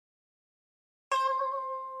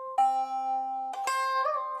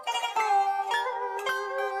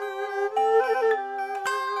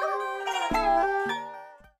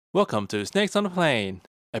Welcome to Snakes on a Plane,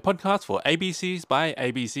 a podcast for ABCs by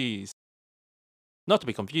ABCs. Not to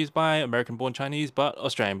be confused by American-born Chinese, but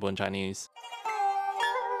Australian-born Chinese.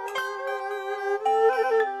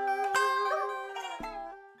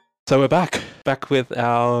 So we're back with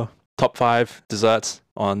our top 5 desserts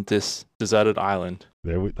on this deserted island.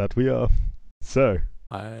 That we are. So,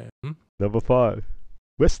 Hmm? number 5.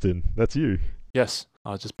 Weston, that's you. Yes,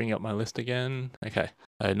 I'll just bring up my list again. Okay,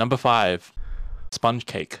 number 5, sponge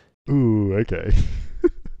cake. Ooh, okay.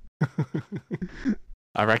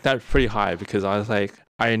 I ranked that pretty high because I was like,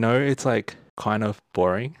 I know it's like kind of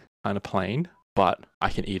boring, kind of plain, but I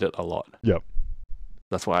can eat it a lot. Yep.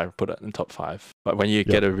 That's why I put it in top 5. But when you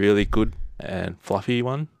get a really good and fluffy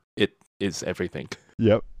one, it is everything.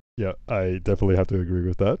 Yep. I definitely have to agree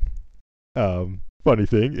with that. Funny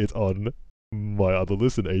thing, it's on my other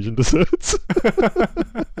list in Asian desserts.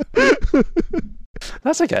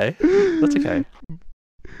 That's okay. That's okay.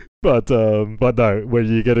 But no, when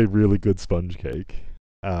you get a really good sponge cake,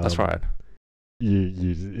 That's right.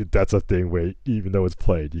 That's a thing where even though it's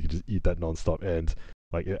plain, you can just eat that nonstop, and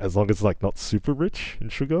like as long as it's like not super rich in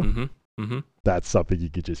sugar, that's something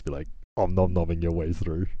you could just be like nom-nomming your way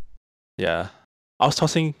through. Yeah, I was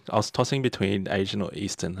tossing between Asian or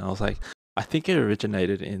Eastern. I was like, I think it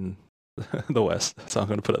originated in the West, so I'm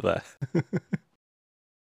gonna put it there.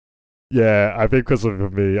 Yeah, I think because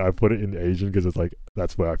of me, I put it in Asian because it's like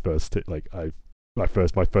that's where I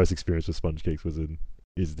first my first experience with sponge cakes was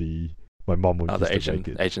my mom would The used to make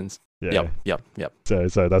it. Asians. Yeah. Yep.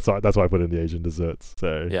 So that's why I put it in the Asian desserts.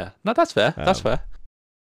 So Yeah, no, that's fair. That's fair.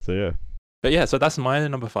 So yeah. But yeah, so that's my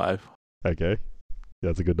number 5. Okay.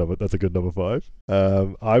 That's a good number. That's a good number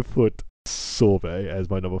 5. I put sorbet as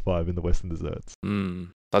my number 5 in the Western desserts.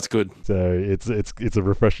 That's good. So it's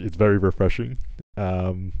very refreshing.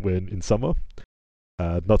 When in summer,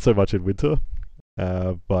 not so much in winter.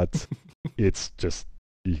 But it's just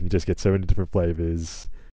you can just get so many different flavors,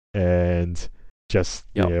 and just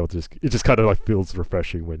being able to it just kind of like feels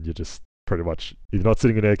refreshing when you're just pretty much you're not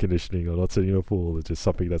sitting in air conditioning or not sitting in a pool. It's just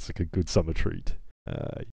something that's like a good summer treat.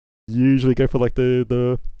 Usually go for like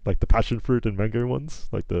the passion fruit and mango ones,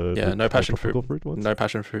 like no passion fruit ones. No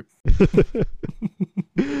passion fruit.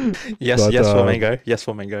 Yes for mango. Yes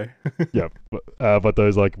for mango. Yeah, but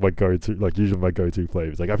those like usually my go-to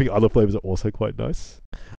flavors. Like I think other flavors are also quite nice.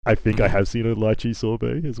 I think I have seen a lychee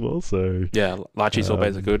sorbet as well. So yeah, lychee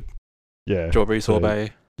sorbets are good. Yeah, Strawberry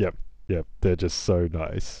sorbet. Yep, they're just so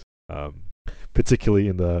nice. Particularly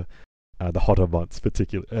in the hotter months,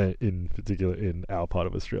 particular in our part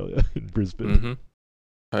of Australia, in Brisbane.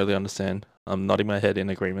 Totally understand. I'm nodding my head in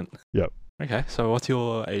agreement. Yep. Okay, so what's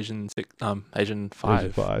your Asian 5? Asian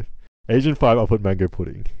 5, I'll put mango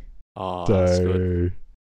pudding. Oh, that's good.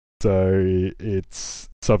 So it's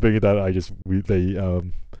something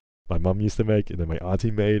that my mum used to make, and then my auntie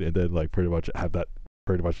made, and then like pretty much have that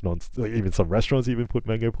pretty much even some restaurants even put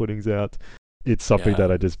mango puddings out. It's something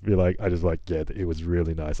that I just it was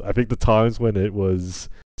really nice. I think the times when it was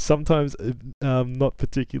sometimes not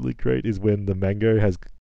particularly great is when the mango has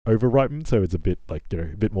over-ripened, so it's a bit like a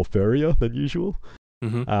bit more furrier than usual.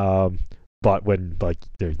 But when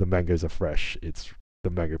the mangoes are fresh, the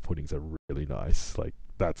mango puddings are really nice. Like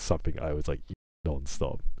that's something I was like eat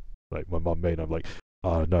non-stop. Like my mum made, I'm like,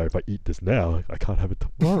 oh no, if I eat this now, I can't have it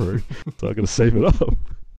tomorrow, so I'm gonna save it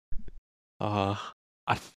up.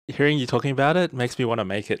 Hearing you talking about it makes me want to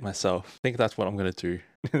make it myself. I think that's what I'm going to do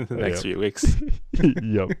in the next few weeks.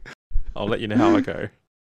 Yep. I'll let you know how I go.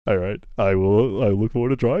 All right. I look forward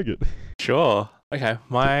to trying it. Sure. Okay.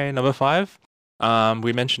 My number 5.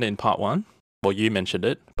 We mentioned it in part 1. Well, you mentioned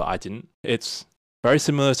it, but I didn't. It's very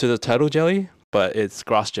similar to the turtle jelly, but it's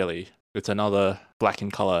grass jelly. It's another black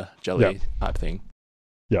in color jelly type thing.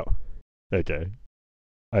 Yeah. Okay.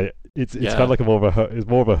 It's kind of like more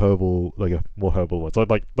of a herbal, like a more herbal one. So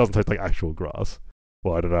it doesn't taste like actual grass.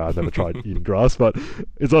 Well, I don't know. I've never tried eating grass, but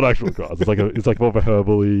it's not actual grass. It's like more of a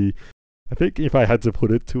herbally. I think if I had to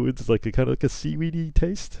put it to it, it's like a kind of like a seaweedy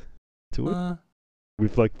taste to it.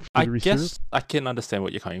 With like I guess syrup. I can understand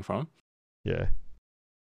what you're coming from. Yeah.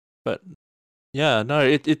 But yeah, no,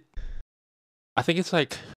 it. I think it's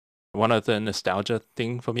like one of the nostalgia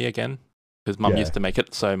thing for me again, because Mum used to make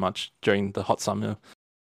it so much during the hot summer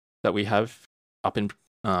that we have up in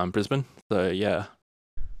Brisbane. So yeah.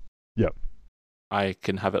 Yep. I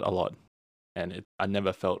can have it a lot, and I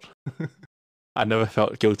never felt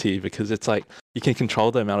guilty because it's like you can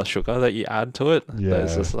control the amount of sugar that you add to it. Yeah.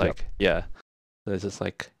 There's just like there's just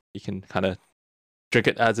like you can kind of drink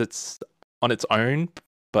it as it's on its own,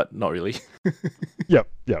 but not really. Yep.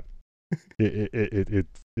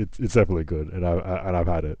 It's definitely good, and I've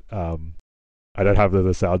had it. I don't have the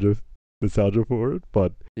nostalgia for it,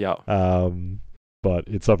 Yeah. but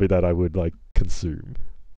it's something that I would like consume.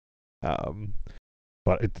 Um,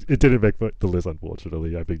 but it didn't make the list,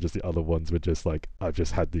 unfortunately. I think just the other ones were just like I've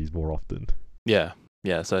just had these more often. Yeah.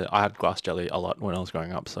 Yeah. So I had grass jelly a lot when I was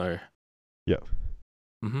growing up. So Yeah.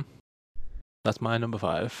 That's my number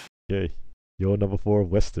 5. Okay. Your number 4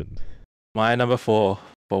 of Western. My number 4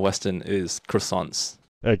 for Western is croissants.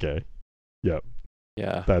 Okay. Yep.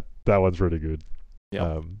 Yeah. That one's really good.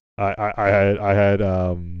 Yep. I had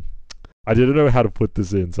I didn't know how to put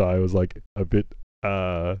this in, so I was like a bit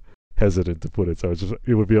hesitant to put it. So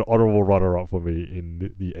it would be an honorable runner up for me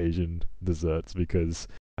in the Asian desserts, because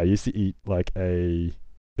I used to eat like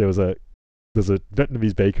there's a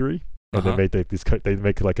Vietnamese bakery, and they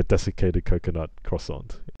make like a desiccated coconut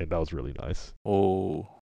croissant, and that was really nice. Oh,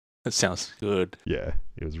 it sounds good. Yeah,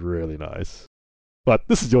 it was really nice. But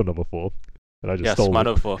this is your number 4. And I just stole my it.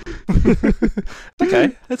 number 4.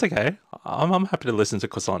 It's okay. I'm happy to listen to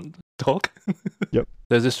croissant talk. Yep.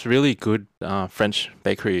 There's this really good French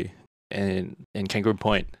bakery in Kangaroo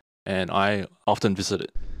Point, and I often visit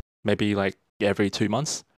it. Maybe like every 2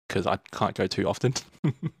 months, because I can't go too often.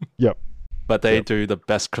 Yep. But they do the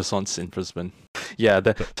best croissants in Brisbane. Yeah,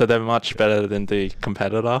 so they're much better than the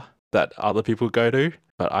competitor that other people go to.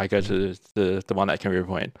 But I go to the one at Kangaroo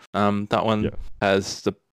Point. That one has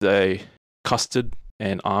the custard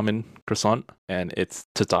and almond croissant, and it's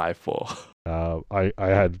to die for. I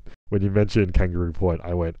had, when you mentioned Kangaroo Point,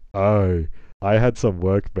 I went, oh, I had some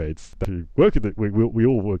workmates who work at we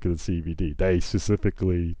all work at the CBD. They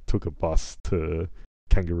specifically took a bus to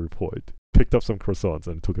Kangaroo Point, picked up some croissants,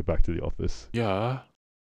 and took it back to the office. Yeah,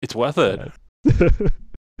 it's worth it.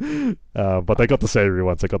 But they got the savory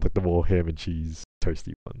ones. They got like the more ham and cheese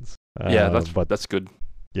toasty ones. That's good.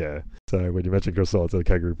 Yeah. So when you mentioned croissants at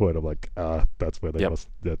Kangaroo Point, I'm like, that's where they must.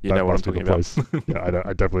 That know what I'm talking about. Yeah,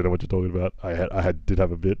 I definitely know what you're talking about. I did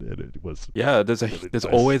have a bit, and it was. Yeah, there's nice.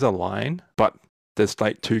 Always a line, but there's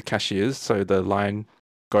like 2 cashiers, so the line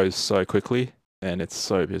goes so quickly, and it's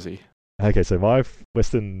so busy. Okay, so my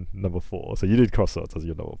Western number 4. So you did croissants as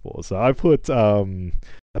your number 4. So I put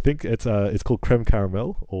I think it's called creme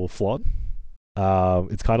caramel or flan.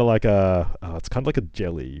 It's kind of like a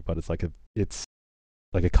jelly, but it's like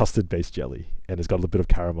a custard based jelly, and it's got a little bit of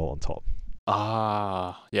caramel on top.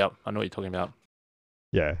 Yep, I know what you're talking about.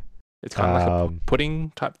 Yeah, it's kind of like a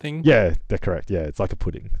pudding type thing. Yeah, they're correct. Yeah, it's like a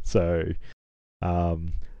pudding. So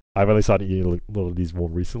I've only started eating a lot of these more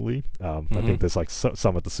recently. I think there's like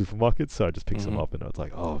some at the supermarket, so I just picked some up, and I was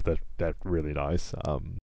like, oh, they're really nice.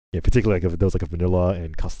 Yeah, particularly like if there was like a vanilla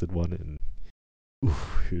and custard one, and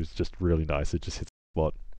it was just really nice. It just hits the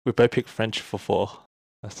spot. We both picked French for 4.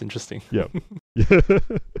 That's interesting. Yep.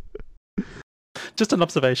 Just an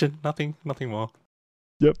observation. Nothing more.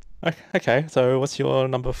 Yep. Okay, so what's your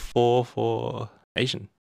number 4 for Asian?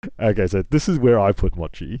 Okay, so this is where I put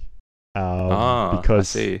mochi. Because I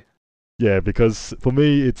see. Yeah, because for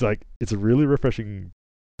me it's a really refreshing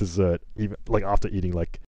dessert, even like after eating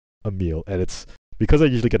like a meal, and it's because I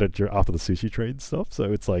usually get it after the sushi train stuff. So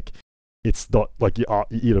it's like it's not like you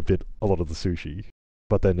eat a lot of the sushi,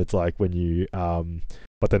 but then it's like when you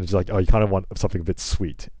but then it's like, oh, you kind of want something a bit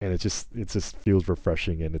sweet, and it just feels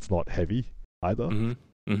refreshing, and it's not heavy either.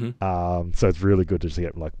 So it's really good to just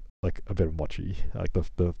get like a bit of mochi, like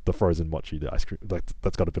the frozen mochi, the ice cream, like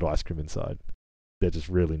that's got a bit of ice cream inside. They're just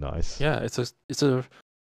really nice. Yeah, it's a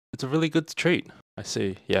really good treat. I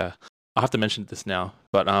see. Yeah, I have to mention this now,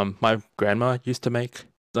 but my grandma used to make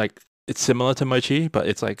like it's similar to mochi, but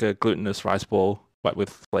it's like a glutinous rice ball, but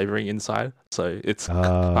with flavoring inside. So it's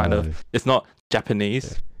kind of it's not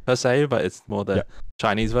Japanese per se, but it's more the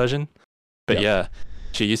Chinese version. But yeah,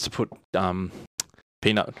 she used to put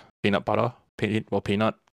peanut butter,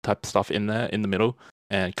 peanut type stuff in there in the middle,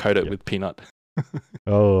 and coat it with peanut.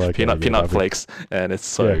 Okay, peanut flakes, and it's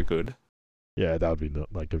so good. Yeah, that would be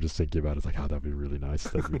like, I'm just thinking about it. It's like, oh, that'd be really nice.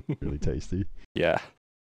 That'd be really tasty. Yeah,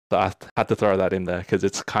 so I had to throw that in there because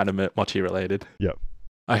it's kind of mochi related. Yep.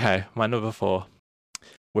 Okay, my number 4.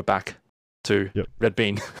 We're back to red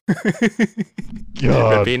bean.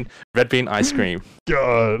 God. Red bean ice cream.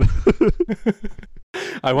 God.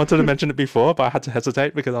 I wanted to mention it before, but I had to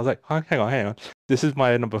hesitate because I was like, oh, hang on. This is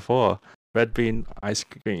my number 4. Red bean ice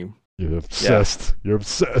cream. You're obsessed. Yeah. You're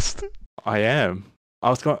obsessed. I am. I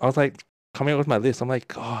was like coming up with my list. I'm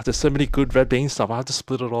like, oh, there's so many good red bean stuff. I have to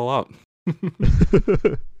split it all up.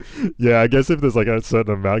 Yeah, I guess if there's like a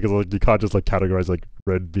certain amount, because like you can't just like categorize like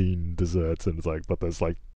red bean desserts, and it's like, but there's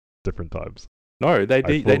like different types. No, they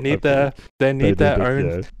need their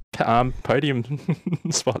own podium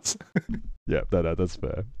spots. Yeah, that's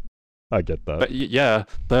fair. I get that. But yeah,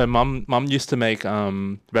 the mum used to make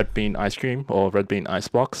red bean ice cream or red bean ice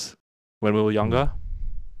box when we were younger,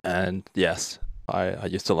 and yes, I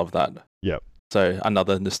used to love that. Yep. So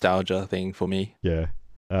another nostalgia thing for me. Yeah.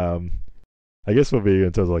 I guess for me,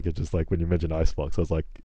 in terms of like, it's just like when you mentioned icebox, I was like,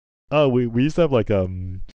 oh, we used to have like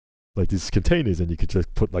these containers, and you could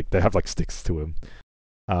just put like, they have like sticks to them,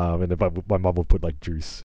 and then my mum would put like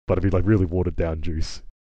juice, but it'd be like really watered down juice,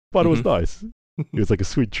 but it was nice. It was like a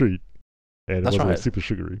sweet treat, and it wasn't like super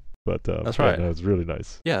sugary, but that's right. No, it was really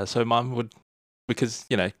nice. Yeah, so mum would, because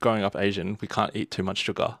growing up Asian, we can't eat too much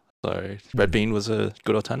sugar, so red bean was a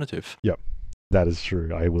good alternative. Yep, that is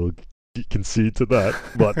true. I will concede to that,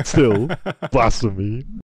 but still, blasphemy.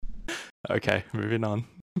 Okay, moving on.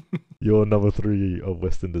 Your number 3 of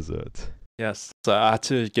Western dessert. Yes, so I had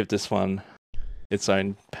to give this one its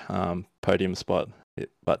own podium spot,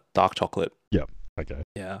 but dark chocolate. Yep. Okay.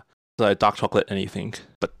 Yeah. So dark chocolate, anything,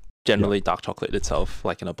 but generally dark chocolate itself,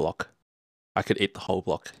 like in a block. I could eat the whole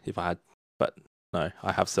block if I had, but no,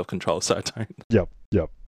 I have self-control, so I don't. Yep.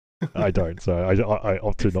 I don't, so I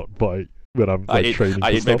opt to not buy when I'm like training.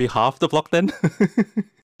 I eat maybe half the block then.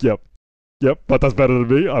 Yep, but that's better than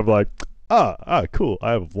me. I'm like, cool.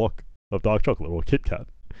 I have a block of dark chocolate or Kit Kat.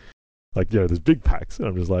 Like, there's big packs, and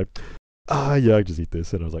I'm just like, yeah, I just eat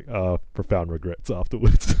this, and I was like, profound regrets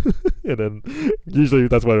afterwards. And then usually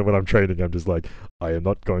that's when I'm training, I'm just like, I am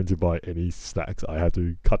not going to buy any snacks. I have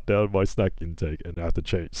to cut down my snack intake, and I have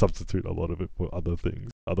to substitute a lot of it for other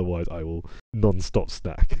things. Otherwise, I will non-stop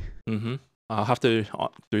snack. I'll have to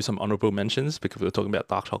do some honorable mentions because we were talking about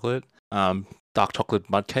dark chocolate. Dark chocolate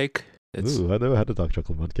mud cake. Ooh, I never had a dark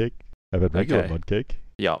chocolate mud cake. I've had regular mud cake.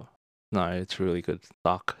 Yeah, no, it's really good.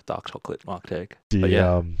 Dark chocolate mud cake. Do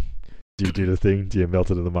you do the thing? Do you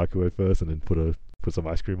melt it in the microwave first and then put some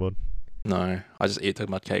ice cream on? No, I just eat the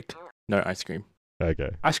mud cake. No ice cream.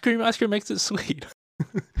 Okay. Ice cream makes it sweet.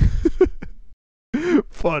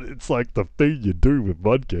 But it's like the thing you do with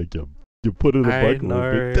mud cake. You put it in the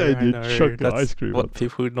microwave, and then you chunk the ice cream. What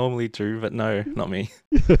people normally do, but no, not me.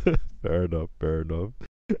 Fair enough.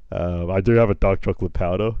 I do have a dark chocolate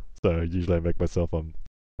powder, so usually I make myself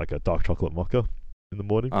like a dark chocolate mocha in the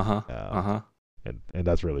morning. And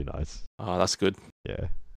that's really nice. Oh, that's good. Yeah.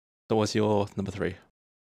 So what's your number 3?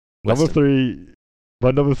 My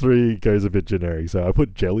number 3 goes a bit generic. So I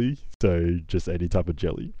put jelly, so just any type of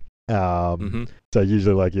jelly. So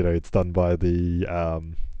usually, like, it's done by the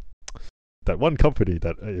that one company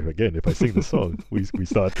that, again, if I sing the song, we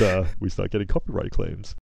start getting copyright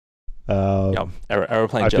claims.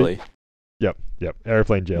 Aeroplane jelly. Yep,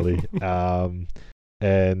 aeroplane jelly.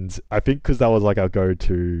 And I think because that was like our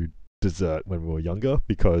go-to dessert when we were younger,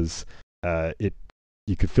 because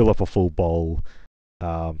you could fill up a full bowl,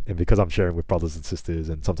 and because I'm sharing with brothers and sisters,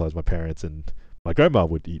 and sometimes my parents and my grandma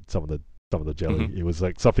would eat some of the jelly. It was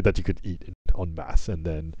like something that you could eat en masse, and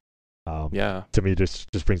then to me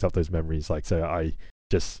just brings up those memories. Like, so I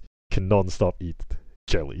just can non-stop eat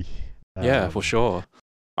jelly. Yeah, for sure.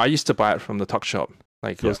 I used to buy it from the tuck shop.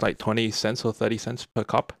 Like, it was like 20 cents or 30 cents per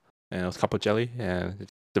cup, and it was a cup of jelly, and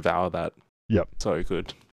devour that. Yep. So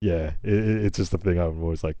good. Yeah, it's just the thing I'm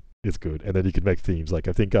always like, it's good. And then you can make themes. Like,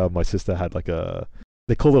 I think my sister had like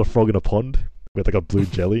they call it a frog in a pond, with like a blue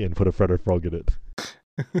jelly and put a Freddo frog in it.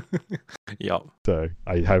 Yep. So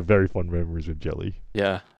I have very fond memories with jelly.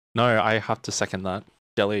 Yeah. No, I have to second that.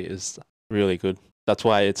 Jelly is really good. That's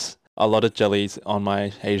why it's a lot of jellies on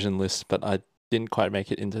my Asian list, but I didn't quite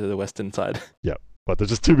make it into the Western side. Yep. But there's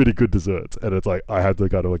just too many good desserts, and it's like I had to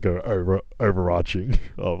kind of like go overarching.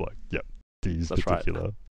 I'm like, yep, these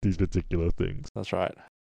particular things. That's right.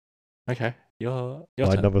 Okay, your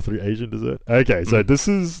my turn. number 3 Asian dessert. Okay, so this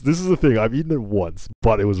is the thing. I've eaten it once,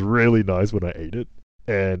 but it was really nice when I ate it.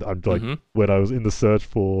 And I'm like, when I was in the search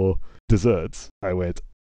for desserts, I went,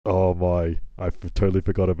 oh my, I totally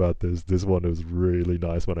forgot about this. This one was really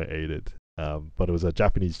nice when I ate it. But it was a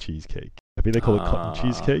Japanese cheesecake. I think they call it cotton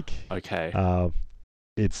cheesecake. Okay.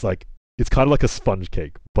 It's kind of like a sponge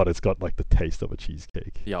cake, but it's got like the taste of a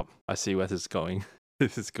cheesecake. Yep, I see where this is going.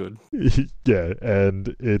 This is good. Yeah,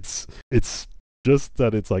 and it's just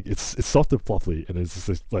that it's like it's soft and fluffy, and it's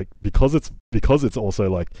just like because it's also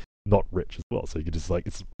like not rich as well, so you can just like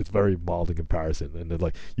it's very mild in comparison, and then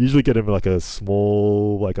like usually get in like a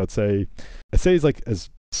small, like I'd say it's like as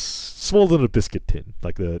smaller than a biscuit tin,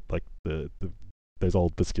 like the those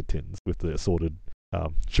old biscuit tins with the assorted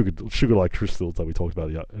sugar like crystals that we talked about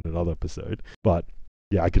in another episode. But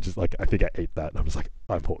yeah, I could just like, I think I ate that and I was like,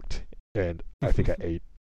 I'm hooked. And I think I ate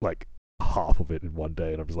like half of it in one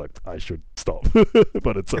day, and I'm just like, I should stop.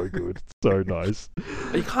 But it's so good, it's so nice.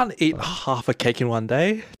 You can't eat half a cake in one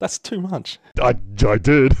day. That's too much. I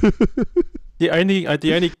did. The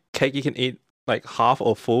only cake you can eat like half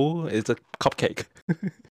or full is a cupcake.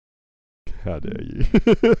 How dare you?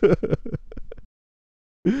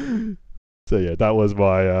 So yeah, that's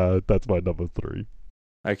my number 3.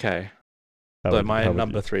 Okay. How So about my you?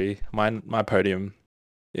 number 3, my podium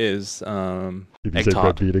is If you egg say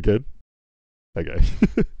tart. bread bean again, okay.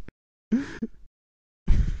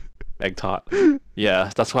 Egg tart.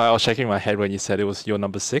 Yeah, that's why I was shaking my head when you said it was your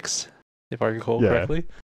number 6, if I recall correctly.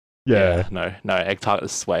 Yeah. No, egg tart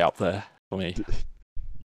is way up there for me.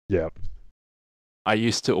 Yeah. I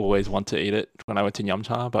used to always want to eat it when I went to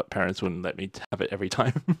Nyamcha, but parents wouldn't let me have it every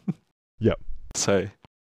time. Yep. So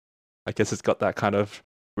I guess it's got that kind of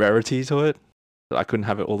rarity to it that I couldn't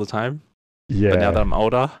have it all the time. Yeah. But now that I'm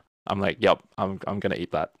older, I'm like, yep, I'm gonna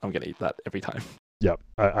eat that. I'm gonna eat that every time. Yep.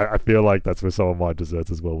 I feel like that's where some of my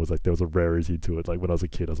desserts as well was like there was a rarity to it. Like when I was a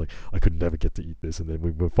kid, I was like, I could never get to eat this, and then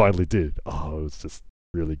we finally did. Oh, it was just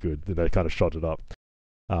really good. And they kind of shot it up.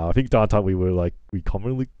 I think downtown we were like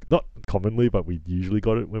not commonly, but we usually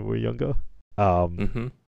got it when we were younger.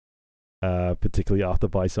 Particularly after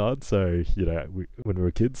Byside. So when we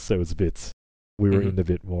were kids, so it was we were in a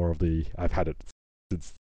bit more of the. I've had it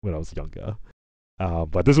since when I was younger.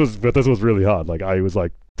 But this was really hard. Like I was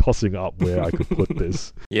like tossing up where I could put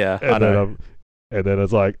this. Yeah, and I know. And then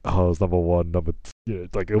it's like, oh, it was number 1,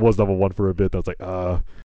 like it was number 1 for a bit. And I was like,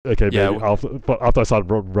 okay, maybe after I started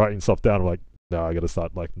writing stuff down, I'm like, no, I gotta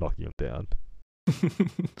start like knocking them down.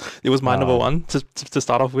 It was my number 1 to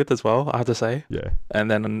start off with as well, I have to say. Yeah. And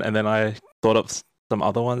then I thought of some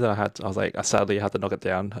other ones that I was like, I sadly had to knock it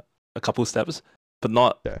down a couple steps, but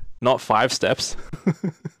not 5 steps.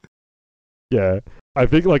 Yeah. I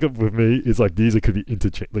think like with me, it's like these could be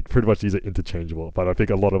pretty much these are interchangeable. But I think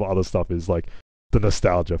a lot of other stuff is like the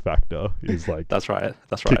nostalgia factor is like that's right.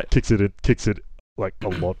 Kicks it like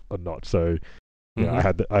a notch. So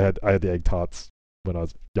yeah, I had the egg tarts when I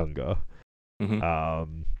was younger.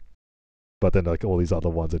 But then like all these other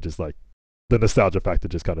ones are just like the nostalgia factor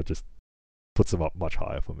just kind of just puts them up much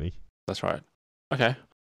higher for me. That's right. Okay.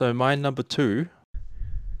 So my number 2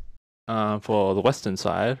 for the Western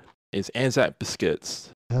side is Anzac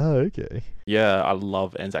biscuits. Oh, okay. Yeah, I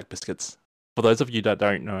love Anzac biscuits. For those of you that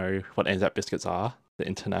don't know what Anzac biscuits are, the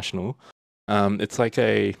international, it's like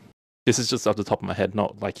this is just off the top of my head,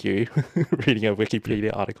 not like you reading a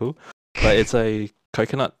Wikipedia article, but it's a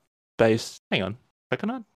coconut-based. Hang on,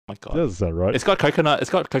 coconut? Oh my God, that doesn't sound right. It's got coconut. It's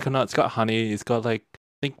got honey. It's got like I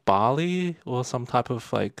think barley or some type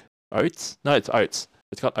of like oats. No, it's oats.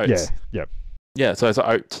 It's got oats. Yeah. So it's an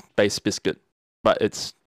oat-based biscuit, but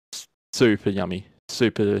it's super yummy,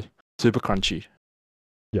 super crunchy.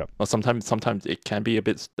 Yeah. Or sometimes it can be a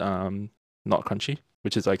bit not crunchy,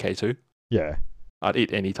 which is okay too. Yeah. I'd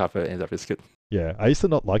eat any type of Anzac biscuit. Yeah, I used to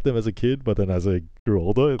not like them as a kid, but then as I grew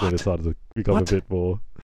older, then it started to become a bit more.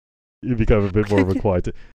 You become a bit more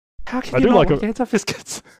required. How can you not like Anzac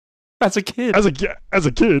biscuits as a kid? As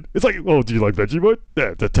a kid, it's like, oh, do you like Vegemite?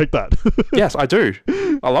 Yeah, take that. Yes, I do.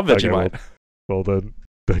 I love Vegemite. Well then,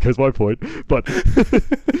 there goes my point. But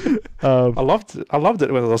I loved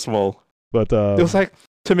it when I was small. But it was like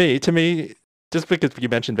to me, just because you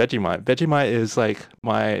mentioned Vegemite. Vegemite is like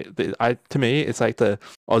to me, it's like the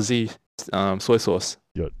Aussie soy sauce.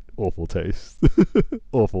 Your awful taste.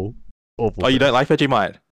 awful. Oh, taste. You don't like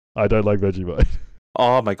Vegemite? I don't like Vegemite.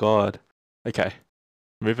 Oh my God. Okay,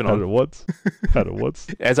 moving on. Had it once.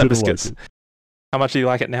 Anzac biscuits. Like how much do you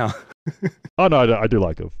like it now? Oh no, I do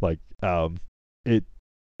like them. Like it's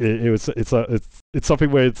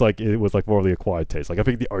something where it's like it was like more of the acquired taste. Like I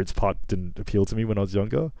think the oats part didn't appeal to me when I was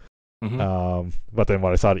younger. But then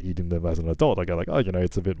when I started eating them as an adult, I got like, oh,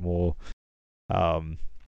 it's a bit more.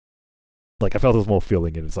 Like I felt it was more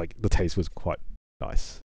filling, and it's like the taste was quite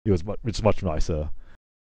nice. It's much nicer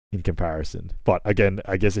in comparison. But again,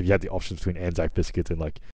 I guess if you had the options between Anzac biscuits and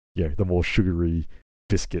like the more sugary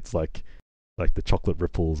biscuits, like the chocolate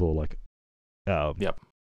ripples or like the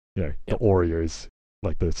Oreos,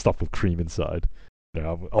 like the stuff with cream inside.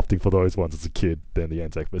 I'm opting for those ones as a kid than the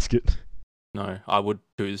Anzac biscuit. No, I would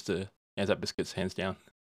choose the Anzac biscuits hands down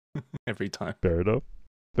every time. Fair enough.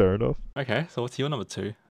 Okay, so what's your number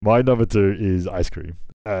 2? My number 2 is ice cream.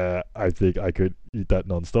 I think I could eat that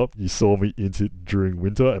non-stop. You saw me eat it during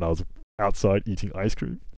winter, and I was outside eating ice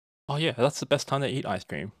cream. Oh yeah, that's the best time to eat ice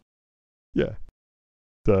cream. Yeah.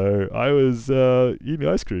 So I was eating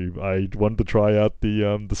ice cream. I wanted to try out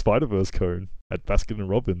the Spider-Verse cone at Baskin and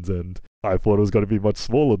Robbins, and I thought it was going to be much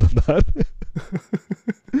smaller than that.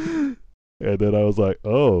 And then I was like,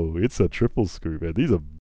 oh, it's a triple scoop, and these are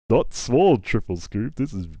not small triple scoop.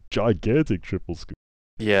 This is gigantic triple scoop.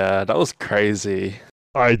 Yeah, that was crazy.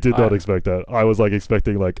 I did not expect that. I was like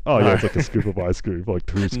expecting like, oh No. yeah, it's like a scoop of ice cream, like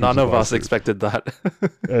 2 scoops None of ice us cream. expected that.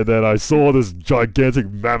 And then I saw this gigantic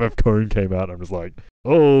mammoth cone came out. I'm just like,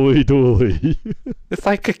 holy dooly. It's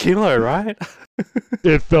like a kilo, right?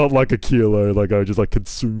 It felt like a kilo. Like I just like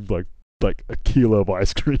consumed like a kilo of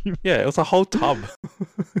ice cream. Yeah, it was a whole tub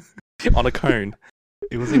on a cone.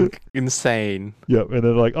 It was insane. Yep. And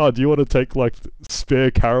then like, oh, do you want to take like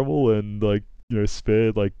spare caramel and like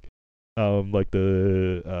spare like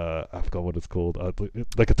the I forgot what it's called,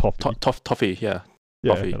 like a toffee. Toffee, yeah.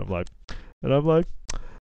 Yeah. Toffee. And I'm like,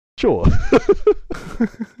 sure.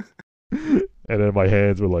 And then my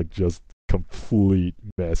hands were like just complete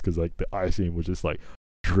mess because like the icing was just like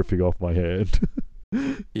dripping off my hand.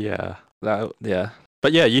 Yeah, yeah.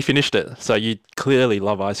 But yeah, you finished it, so you clearly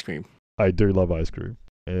love ice cream. I do love ice cream,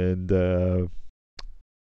 and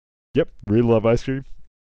yep, really love ice cream.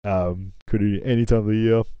 Could eat any time of the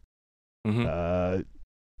year. Mm-hmm.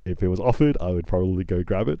 If it was offered, I would probably go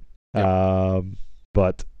grab it. Yep.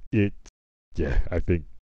 But I think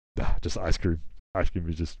just ice cream. Ice cream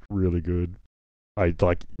is just really good. I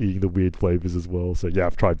like eating the weird flavors as well. So yeah,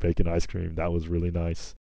 I've tried bacon ice cream. That was really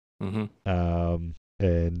nice. Mm-hmm.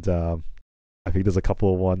 And I think there's a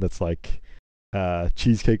couple of one that's like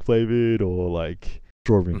cheesecake flavored or like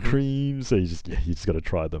strawberry and cream. So you just got to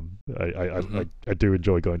try them. I do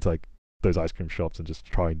enjoy going to like those ice cream shops and just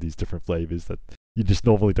trying these different flavors that you just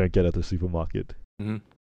normally don't get at the supermarket. Mm-hmm.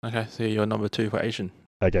 Okay, so you're number 2 for Asian.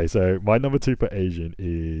 Okay, so my number 2 for Asian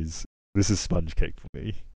is sponge cake for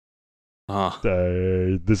me.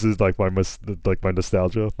 So this is like my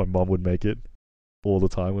nostalgia. My mom would make it all the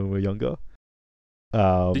time when we were younger.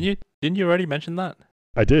 Didn't you already mention that?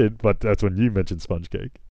 I did, but that's when you mentioned sponge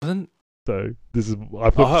cake. So this is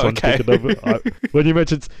I put sponge cake when you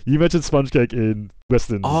mentioned sponge cake in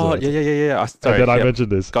Western. Oh yeah. Sorry, and then I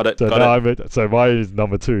mentioned this. Got it. So so my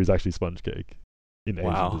number 2 is actually sponge cake in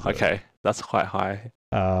Asian. Wow. Dessert. Okay, that's quite high.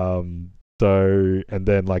 So and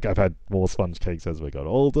then like I've had more sponge cakes as we got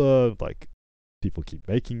older. Like people keep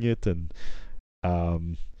making it, and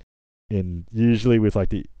usually with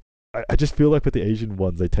like I just feel like with the Asian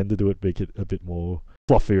ones they tend to make it a bit more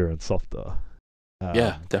fluffier and softer.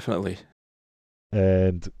 Yeah, definitely.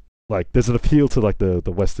 And like there's an appeal to like the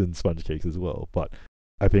Western sponge cakes as well, but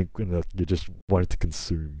I think when you just want it to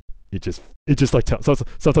consume, it just like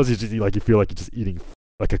sometimes you just like you feel like you're just eating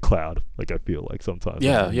like a cloud. Like I feel like sometimes.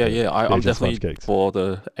 Yeah. I'm definitely for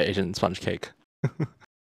the Asian sponge cake.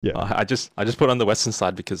 Yeah. I just put on the Western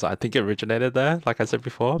side because I think it originated there, like I said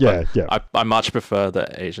before. Yeah, but yeah. I much prefer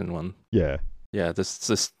the Asian one. Yeah. Yeah, there's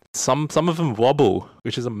just some of them wobble,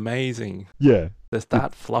 which is amazing. Yeah. There's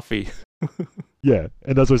that fluffy. Yeah,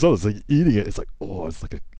 and that's what it's all. It's like eating it. It's like, oh, it's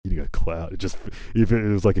like eating a cloud. It just, if it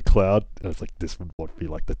was like a cloud, it's like this would be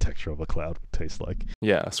like the texture of a cloud would taste like.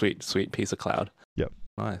 Yeah, a sweet piece of cloud. Yep.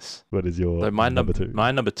 Nice. What is your number 2?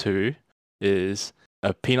 My number 2 is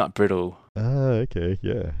a peanut brittle. Ah, okay,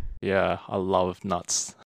 yeah. Yeah, I love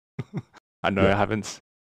nuts. I know I haven't.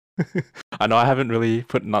 I know I haven't really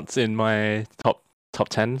put nuts in my top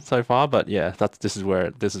 10 so far, but yeah, this is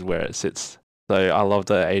where it sits. So I love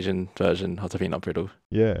the Asian version of the peanut brittle.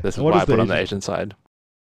 Yeah. This is why I put on the Asian side.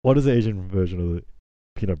 What is the Asian version of the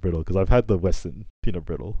peanut brittle? Because I've had the Western peanut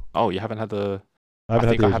brittle. Oh, you haven't had the... I don't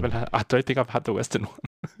think I've had the Western one.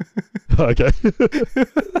 Okay.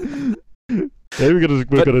 Maybe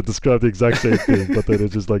we're gonna describe the exact same thing, but then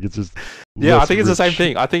it's just. Yeah, I think it's the same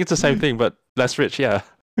thing. I think it's the same thing, but less rich. Yeah.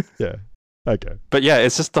 Yeah. Okay. But yeah,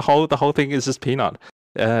 it's just the whole thing is just peanut,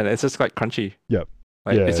 and it's just like crunchy. Yep.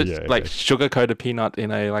 Like it's just like sugar coated peanut in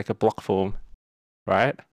a block form,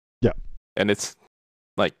 right? Yeah. And it's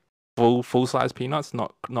like full size peanuts,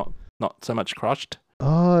 not so much crushed.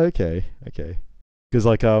 Oh, okay. Because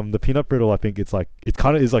like the peanut brittle, I think it's like it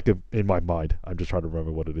kind of is like in my mind. I'm just trying to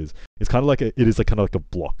remember what it is. It's kind of like it is like kind of like a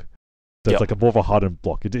block. So it's like more of a hardened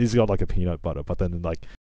block. It is got like a peanut butter, but then like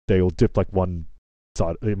they'll dip like one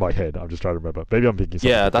side in my head. I'm just trying to remember. Maybe I'm thinking.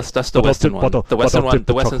 Yeah, that's the Western one. The Western one.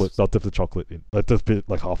 They'll dip the chocolate in. Like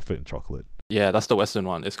like half of it in chocolate. Yeah, that's the Western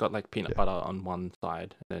one. It's got like peanut butter on one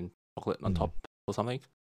side and then chocolate on top or something.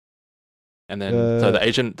 And then so the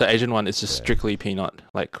Asian one is just strictly peanut,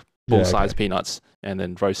 like full size peanuts, and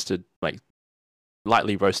then roasted, like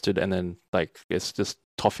lightly roasted, and then like it's just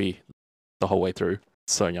toffee the whole way through.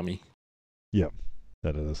 So yummy. Yep,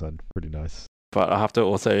 that does sound pretty nice. But I have to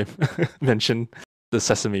also mention the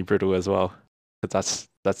sesame brittle as well, because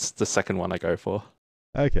that's the second one I go for.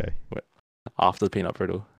 Okay. After the peanut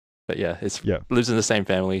brittle. But yeah, lives in the same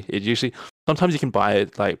family. It usually sometimes you can buy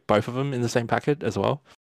it like both of them in the same packet as well.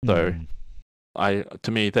 So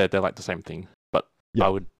to me they're like the same thing. But I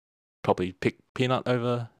would probably pick peanut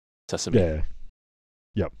over sesame. Yeah.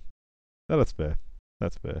 Yep. No, that's fair.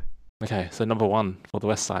 That's fair. Okay, so number 1 for the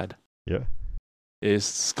West Side. Yeah. Is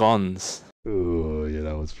scones. Oh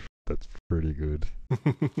yeah, that's pretty good.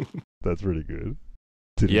 That's pretty good.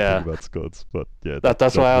 Didn't think about scones, but yeah.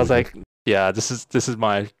 That's why I was like, yeah, this is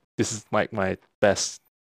like my best,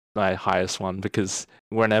 my highest one, because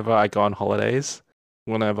whenever I go on holidays,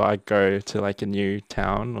 whenever I go to like a new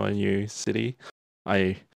town or a new city,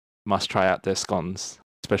 I must try out their scones.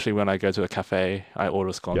 Especially when I go to a cafe, I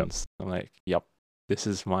order scones. I'm like, yep, this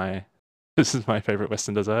is my favorite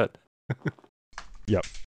Western dessert. Yep.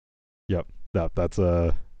 That's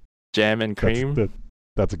a jam and cream.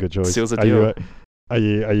 That's a good choice. Seals the deal. Are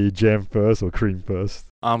you jam first or cream first?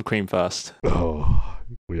 I'm cream first. Oh,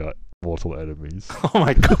 we are mortal enemies. Oh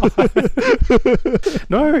my god!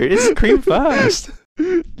 No, it's cream first.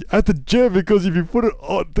 At the jam, because if you put it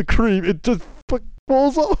on the cream, it just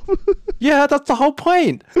falls off. Yeah, that's the whole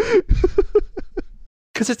point.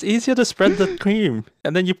 Because it's easier to spread the cream,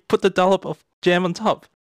 and then you put the dollop of jam on top.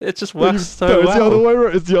 It just works so well. It's the other way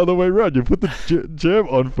around. It's the other way around. You put the jam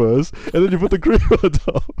on first, and then you put the cream on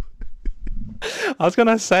top. I was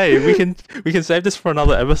gonna say we can save this for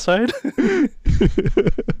another episode,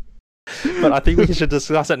 but I think we should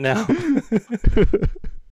discuss it now.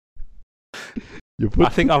 I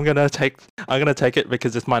think I'm gonna take it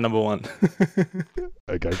because it's my number 1.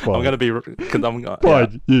 Okay, fine. I'm gonna be because I'm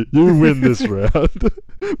fine. Yeah. You win this round,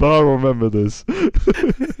 but I'll remember this.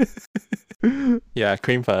 Yeah,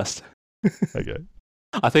 cream first. Okay.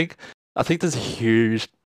 I think there's a huge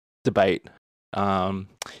debate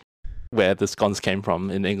where the scones came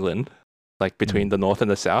from in England, like between the north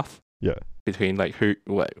and the south. Yeah. Between like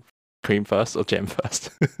cream first or jam first.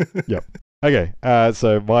 Yep. Okay.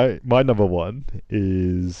 So my number 1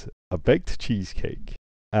 is a baked cheesecake.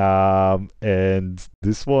 And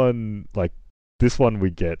this one we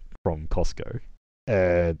get from Costco.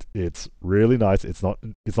 And it's really nice. It's not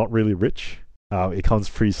really rich. It comes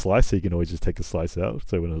pre-sliced, so you can always just take a slice out.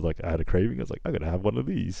 So when I had a craving, I was like, I'm gonna have one of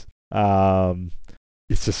these.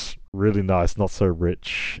 It's just really nice, not so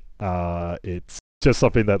rich. It's just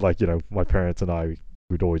something that my parents and I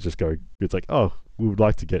would always just go. It's like, oh, we would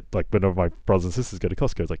like to get, like, whenever my brothers and sisters go to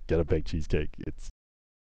Costco, it's like, get a baked cheesecake.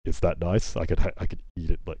 It's that nice. I could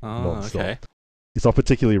eat it non-stop. Okay. It's not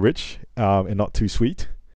particularly rich, and not too sweet.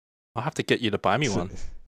 I'll have to get you to buy me one.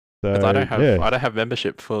 So, I don't have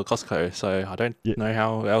membership for Costco, so I don't know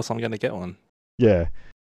how else I'm gonna get one. Yeah.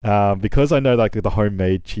 Because I know the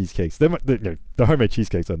homemade cheesecakes, the homemade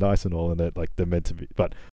cheesecakes are nice and all, and they're meant to be.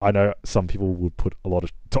 But I know some people would put a lot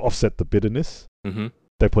to offset the bitterness. Mm-hmm.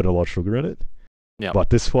 They put a lot of sugar in it. Yeah. But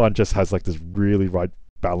this one just has this really right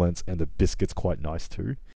balance, and the biscuit's quite nice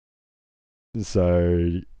too.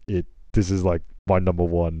 So this is my number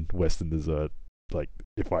 1 Western dessert. If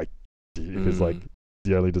it's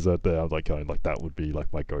the only dessert there, I'm that would be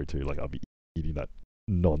my go-to. I'll be eating that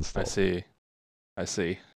non-stop. I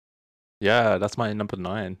see. Yeah, that's my number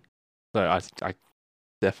 9. So I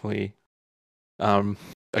definitely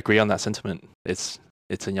agree on that sentiment. It's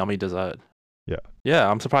a yummy dessert. Yeah. Yeah,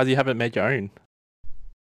 I'm surprised you haven't made your own.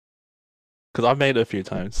 Because I've made it a few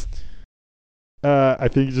times. I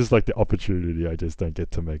think it's just the opportunity. I just don't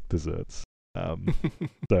get to make desserts.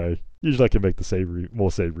 So usually I can make the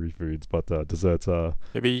more savory foods, but desserts are.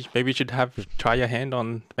 Maybe you should try your hand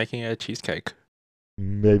on making a cheesecake.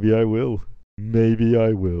 Maybe I will.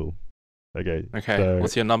 Okay. So,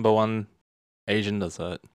 what's your number 1 Asian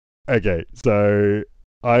dessert? Okay, so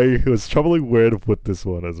I was troubling where to put this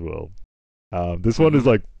one as well. This one is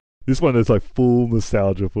full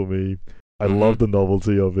nostalgia for me. I love the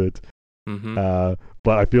novelty of it. Mm-hmm.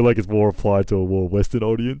 But I feel like it's more applied to a more Western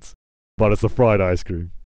audience. But it's the fried ice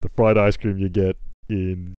cream. The fried ice cream you get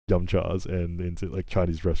in yum-chas and into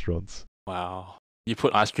Chinese restaurants. Wow. You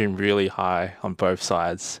put ice cream really high on both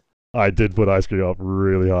sides. I did put ice cream up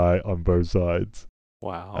really high on both sides.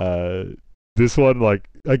 Wow. This one,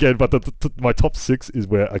 again, but my top 6 is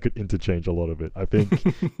where I could interchange a lot of it, I think.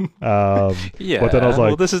 Yeah. But then I was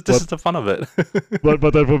like, this is the fun of it.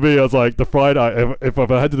 but then for me, I was like, the fried ice. If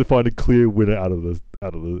I had to find a clear winner out of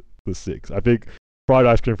the 6, I think fried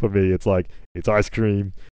ice cream for me, it's ice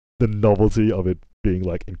cream, the novelty of it being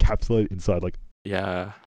encapsulated inside a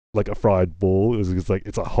fried ball.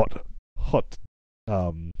 It's a hot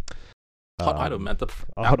item at the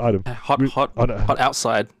hot item. Hot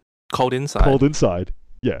outside, cold inside. Cold inside,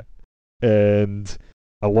 yeah. And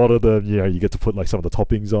a lot of them, you get to put like some of the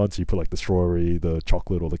toppings on. So you put like the strawberry, the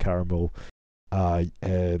chocolate, or the caramel,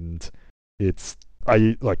 and it's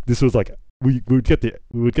this was like we would get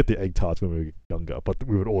the egg tarts when we were younger, but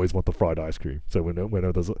we would always want the fried ice cream. So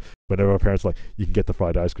whenever our parents were like, you can get the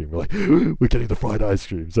fried ice cream, we're like, we're getting the fried ice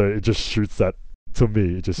cream. So it just shoots that. To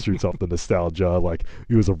me, it just shoots off the nostalgia. Like,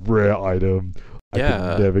 it was a rare item. I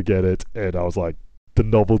could never get it, and I was like, the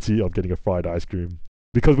novelty of getting a fried ice cream,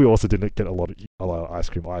 because we also didn't get a lot of ice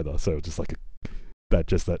cream either. So just like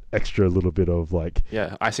that extra little bit of like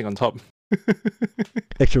icing on top,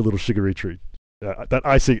 extra little sugary treat. That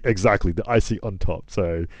icing, exactly, the icing on top.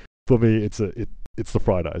 So for me, it's the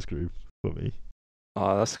fried ice cream for me.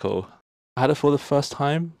 Oh, that's cool. I had it for the first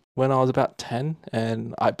time when I was about 10,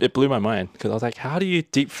 and it blew my mind, because I was like, how do you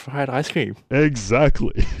deep fried ice cream?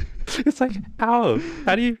 Exactly. It's like, how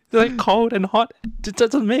do you, like, cold and hot? It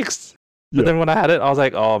doesn't mix. But then when I had it, I was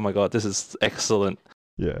like, oh my god, this is excellent.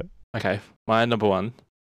 Yeah. Okay, my number one.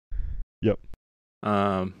 Yep.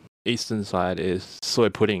 Eastern side is soy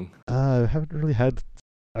pudding. I haven't really had.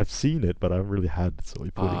 I've seen it, but I haven't really had soy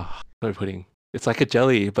pudding. Soy pudding. It's like a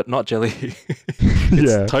jelly, but not jelly.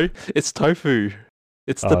 It's tofu.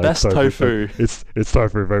 It's the best tofu. It's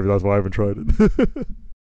tofu, baby. That's why I haven't tried it.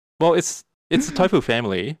 Well, it's the tofu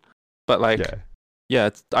family, but like,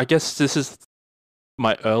 I guess this is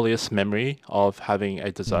my earliest memory of having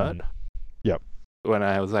a dessert. Yep. When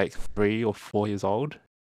I was like 3 or 4 years old,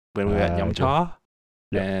 when we were at Yumcha,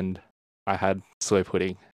 and I had soy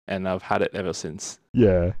pudding, and I've had it ever since.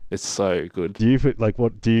 Yeah. It's so good. Do you put like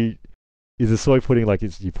is the soy pudding like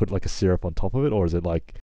you put like a syrup on top of it, or is it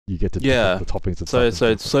like you get to put the toppings and stuff?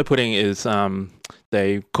 So soy pudding is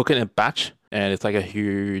they cook it in a batch, and it's like a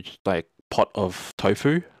huge like pot of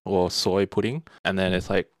tofu or soy pudding, and then it's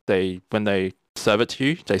like when they serve it to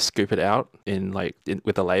you, they scoop it out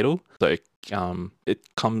with a ladle. So it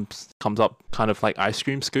comes up kind of like ice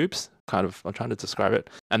cream scoops. Kind of, I'm trying to describe it,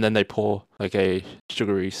 and then they pour like a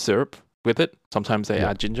sugary syrup with it. Sometimes they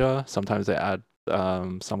add ginger, sometimes they add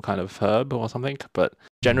some kind of herb or something, but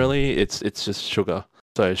generally it's just sugar.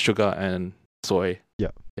 So sugar and soy. Yeah.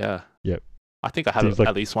 I think I have it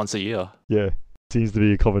at least once a year. Yeah. Seems to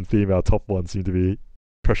be a common theme. Our top ones seem to be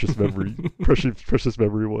precious memory precious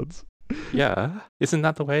memory ones. Yeah. Isn't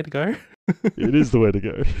that the way to go? It is the way to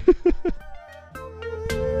go.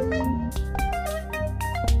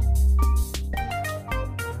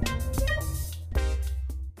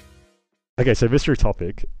 Okay, so mystery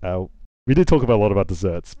topic. We did talk about a lot about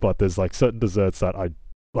desserts, but there's like certain desserts that I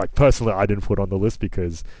like personally I didn't put on the list,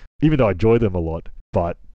 because even though I enjoy them a lot,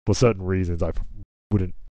 but for certain reasons I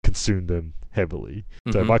wouldn't consume them heavily.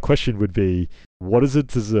 So my question would be, what is a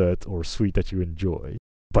dessert or a sweet that you enjoy,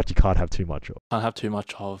 but you can't have too much of? Can't have too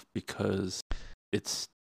much of because it's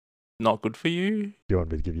not good for you? Do you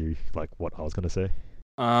want me to give you like what I was going to say?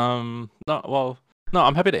 No,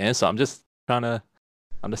 I'm happy to answer. I'm just trying to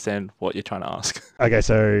understand what you're trying to ask. Okay,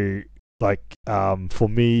 so like for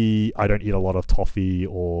me, I don't eat a lot of toffee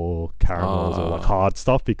or caramels or like hard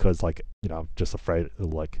stuff, because like I'm just afraid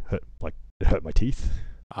it'll like hurt my teeth.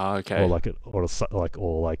 Okay. Or like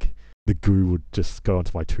the goo would just go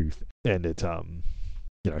onto my tooth, and it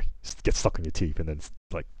gets stuck in your teeth, and then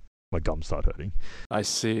like my gums start hurting. I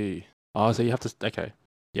see. Oh, so you have to. Okay.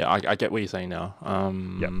 Yeah, I get what you're saying now.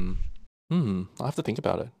 I have to think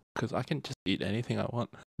about it, because I can just eat anything I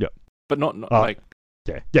want. Yep. But not like.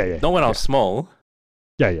 Yeah. Not when I was small.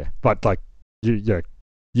 Yeah. But like you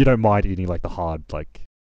don't mind eating like the hard like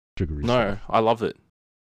sugary stuff. I love it.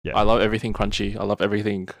 Yeah. I love everything crunchy. I love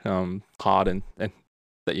everything hard and that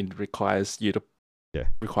requires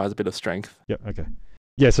a bit of strength. Yeah. Okay.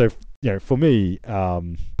 Yeah. So for me,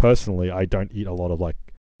 personally, I don't eat a lot of like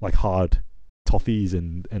hard toffees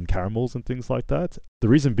and caramels and things like that. The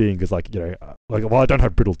reason being is I don't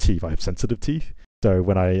have brittle teeth, I have sensitive teeth. So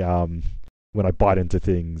when I bite into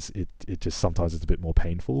things, it just sometimes it's a bit more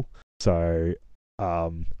painful. So I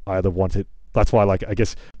either want it. That's why, like, I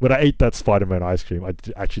guess when I ate that Spider-Man ice cream, I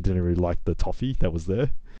actually didn't really like the toffee that was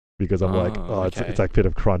there, because I'm it's like a bit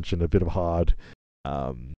of crunch and a bit of hard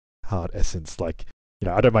essence. Like,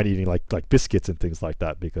 I don't mind eating like biscuits and things like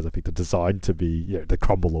that, because I think the design to be they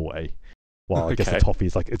crumble away. While I guess the toffee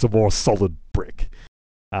is like it's a more solid brick.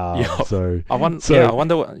 So I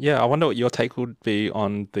wonder what your take would be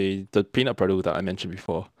on the peanut brittle that I mentioned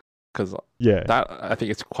before, because that I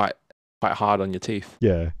think it's quite hard on your teeth.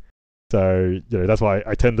 Yeah. So that's why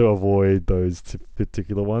I tend to avoid those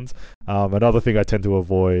particular ones. Another thing I tend to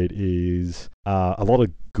avoid is a lot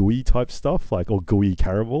of gooey type stuff, or gooey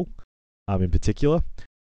caramel, in particular,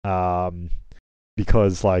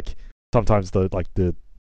 because like sometimes the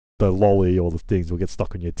the lolly or the things will get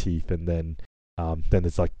stuck on your teeth, and then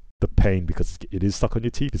it's like the pain because it is stuck on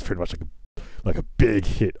your teeth. It's pretty much like a big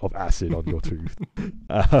hit of acid on your tooth.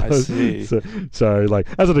 I see. So like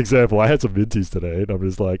as an example, I had some minties today, and I'm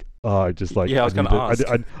just like, I was gonna ask.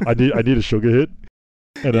 I need a sugar hit,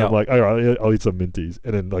 and Yeah. I'm like, all right, I'll eat some minties,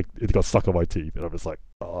 and then like it got stuck on my teeth, and I'm just like,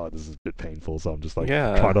 oh, this is a bit painful. So I'm just like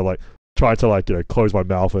trying to close my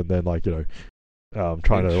mouth, and then like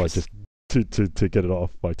trying to like just to get it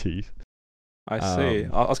off my teeth. I see.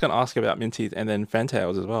 I was gonna ask about minties and then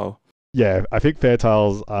fantails as well. Yeah, I think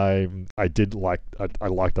Fairtails, I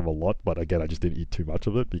liked them a lot, but again, I just didn't eat too much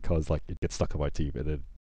of it because like it gets stuck in my teeth, and then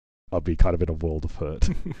I'll be kind of in a world of hurt.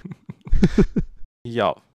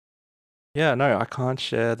 Yup. Yeah, no, I can't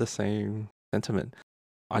share the same sentiment.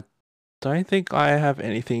 I don't think I have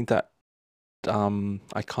anything that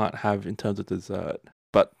I can't have in terms of dessert.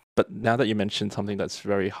 But now that you mentioned something that's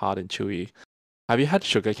very hard and chewy, have you had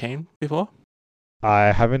sugarcane before?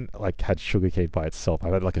 I haven't like had sugarcane by itself.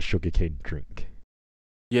 I've had like a sugarcane drink.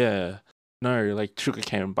 Yeah. No, like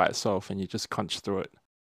sugarcane by itself and you just crunch through it.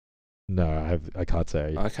 No, I can't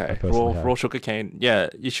say. Okay. Raw sugarcane. Yeah,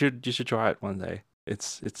 you should try it one day.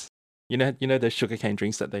 It's you know the sugarcane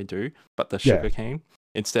drinks that they do, but the sugarcane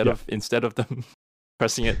instead of them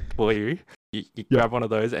pressing it for you, you grab one of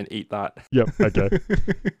those and eat that. Yep. Okay.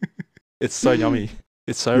 It's so yummy.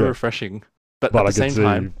 It's so refreshing. But at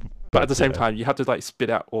the same time, you have to like spit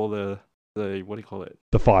out all the what do you call it?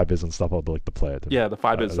 The fibers and stuff of like the plant. Yeah, the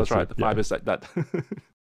fibers. That's right. The fibers that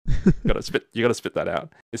you gotta spit that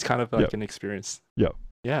out. It's kind of like an experience. Yep.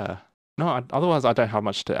 Yeah. No, otherwise I don't have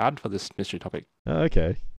much to add for this mystery topic.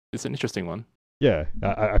 Okay. It's an interesting one. Yeah,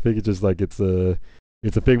 I think it's just like it's a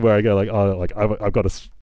thing where I go like, oh, like I've got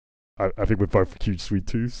I think we're both huge sweet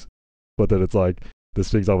tooths, but then it's like there's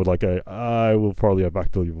things I would like I will probably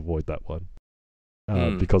actively avoid that one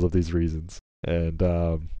because of these reasons. And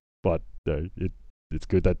but it's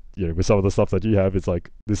good that with some of the stuff that you have, it's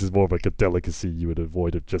like this is more of like a delicacy you would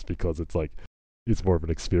avoid it just because it's like it's more of an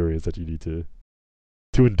experience that you need to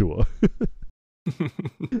endure.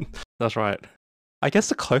 That's right. I guess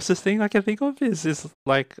the closest thing I can think of is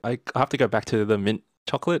like I have to go back to the mint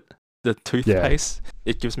chocolate, the toothpaste.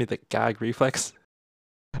 It gives me the gag reflex.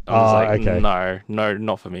 I was like, okay. No,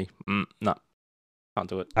 not for me. No, can't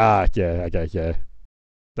do it. Yeah, okay, yeah,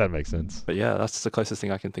 that makes sense. But yeah, that's the closest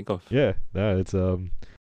thing I can think of. Yeah, no, it's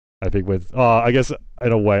I think I guess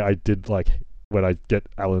in a way I did like when I get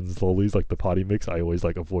Alan's lollies, like the party mix, I always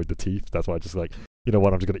like avoid the teeth. That's why I just like, you know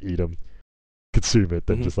what, I'm just gonna eat them, consume it,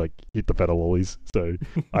 then just like eat the better lollies. So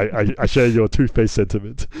I share your toothpaste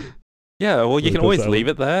sentiment. Yeah, well, you can always leave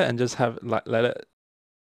it there and just have like let it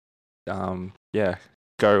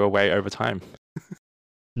go away over time.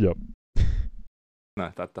 Yep.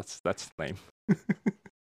 No, that's lame.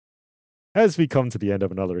 As we come to the end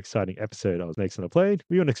of another exciting episode of Snakes on a Plane,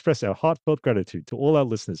 we want to express our heartfelt gratitude to all our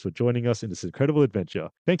listeners for joining us in this incredible adventure.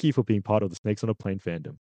 Thank you for being part of the Snakes on a Plane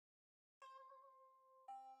fandom.